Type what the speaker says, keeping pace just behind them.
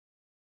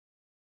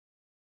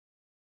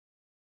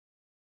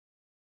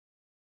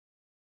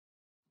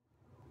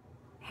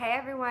Hey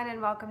everyone,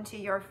 and welcome to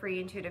your free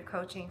intuitive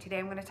coaching. Today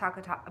I'm going to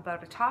talk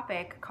about a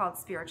topic called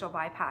spiritual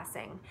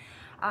bypassing.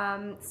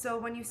 So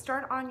when you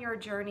start on your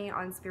journey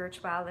on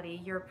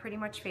spirituality, you're pretty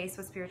much faced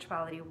with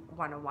spirituality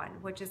 101,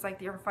 which is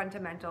like your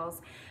fundamentals.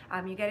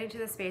 You get into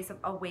the space of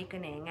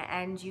awakening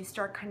and you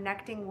start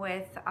connecting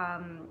with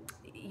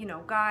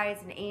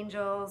guides and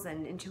angels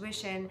and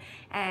intuition,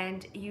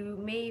 and you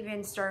may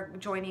even start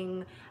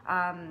joining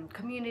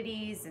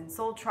communities and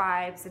soul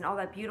tribes and all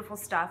that beautiful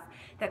stuff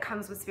that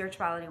comes with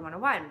spirituality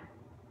 101.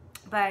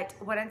 But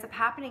what ends up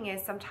happening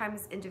is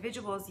sometimes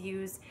individuals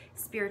use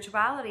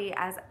spirituality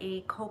as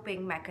a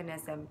coping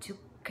mechanism to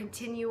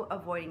continue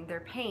avoiding their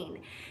pain.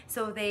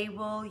 So they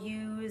will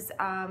use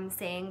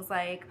sayings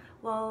like,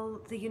 well,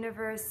 the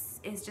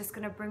universe is just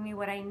going to bring me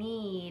what I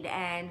need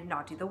and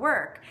not do the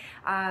work.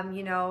 Oh,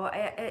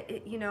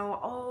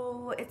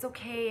 it's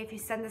okay if you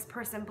send this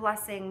person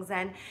blessings,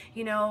 and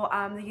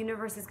the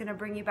universe is going to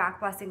bring you back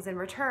blessings in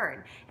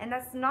return. And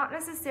that's not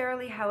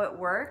necessarily how it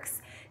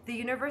works. The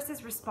universe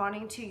is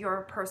responding to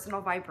your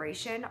personal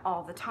vibration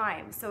all the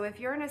time. So if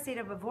you're in a state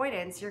of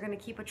avoidance, you're going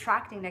to keep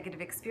attracting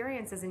negative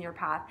experiences in your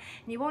path,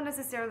 and you won't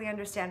necessarily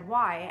understand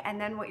why. And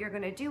then what you're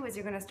going to do is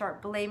you're going to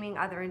start blaming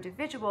other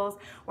individuals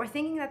or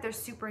thinking that they're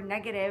super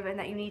negative and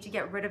that you need to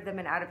get rid of them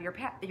and out of your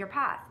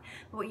path.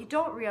 But what you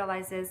don't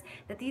realize is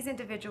that these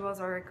individuals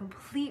are a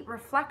complete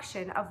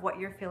reflection of what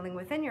you're feeling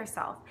within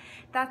yourself.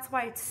 That's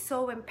why it's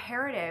so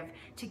imperative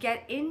to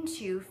get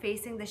into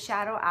facing the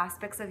shadow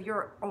aspects of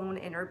your own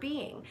inner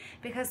being,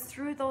 because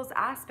through those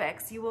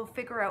aspects you will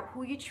figure out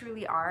who you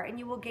truly are and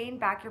you will gain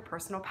back your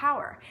personal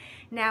power.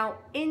 Now,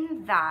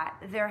 in that,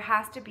 there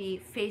has to be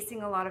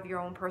facing a lot of your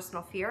own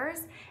personal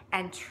fears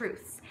and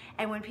truths.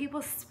 And when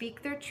people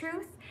speak their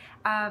truth,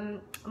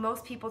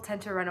 most people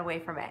tend to run away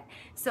from it.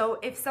 So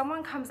if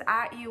someone comes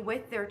at you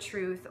with their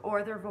truth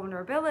or their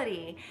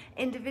vulnerability,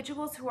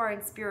 individuals who are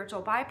in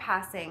spiritual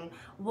bypassing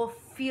will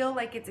feel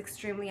like it's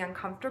extremely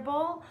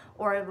uncomfortable,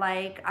 or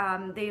like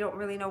they don't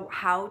really know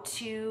how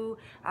to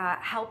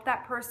help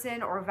that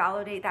person or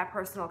validate that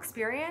personal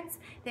experience.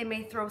 They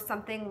may throw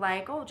something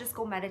like, oh, just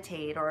go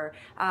meditate, or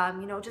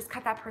just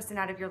cut that person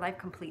out of your life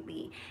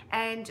completely.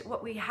 And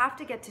what we have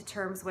to get to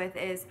terms with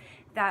is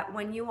that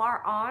when you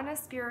are on a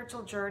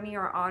spiritual journey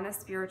or on a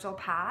spiritual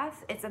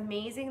path, it's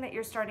amazing that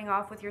you're starting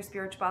off with your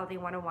spirituality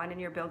 101 and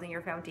you're building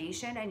your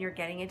foundation and you're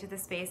getting into the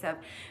space of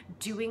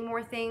doing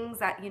more things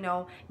that,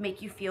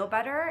 make you feel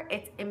better.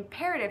 It's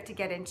imperative to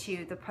get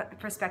into the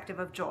perspective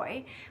of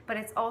joy, but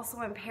it's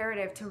also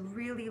imperative to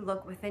really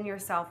look within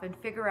yourself and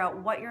figure out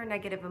what your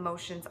negative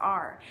emotions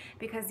are,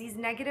 because these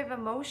negative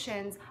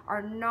emotions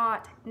are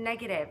not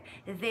negative.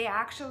 They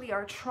actually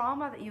are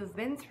trauma that you've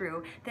been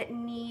through that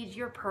need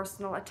your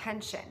personal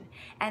attention,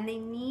 and they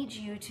need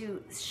you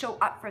to show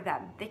up for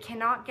them. They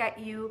cannot get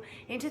you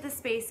into the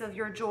space of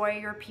your joy,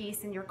 your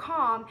peace, and your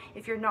calm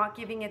if you're not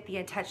giving it the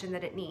attention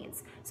that it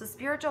needs. So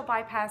spiritual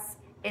bypass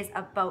is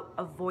about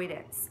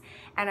avoidance.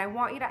 And I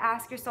want you to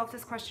ask yourself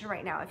this question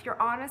right now. If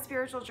you're on a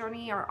spiritual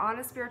journey or on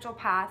a spiritual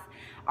path,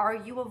 are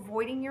you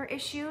avoiding your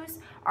issues?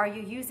 Are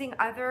you using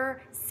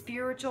other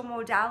spiritual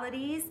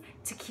modalities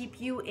to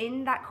keep you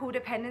in that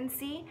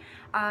codependency?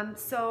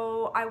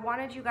 So I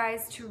wanted you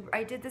guys to,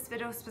 I did this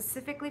video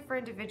specifically for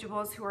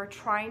individuals who are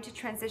trying to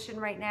transition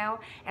right now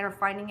and are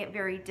finding it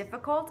very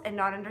difficult and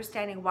not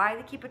understanding why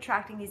they keep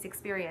attracting these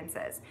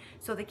experiences.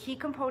 So the key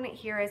component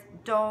here is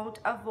don't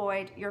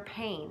avoid your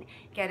pain.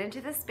 Get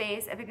into the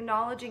space of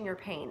acknowledging your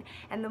pain.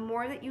 And the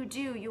more that you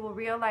do, you will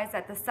realize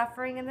that the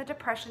suffering and the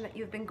depression that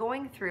you've been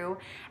going through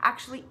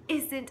actually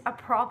isn't a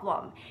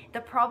problem.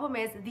 The problem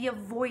is the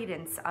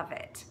avoidance of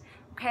it.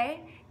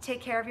 Okay? Take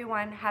care,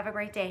 everyone. Have a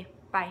great day.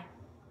 Bye.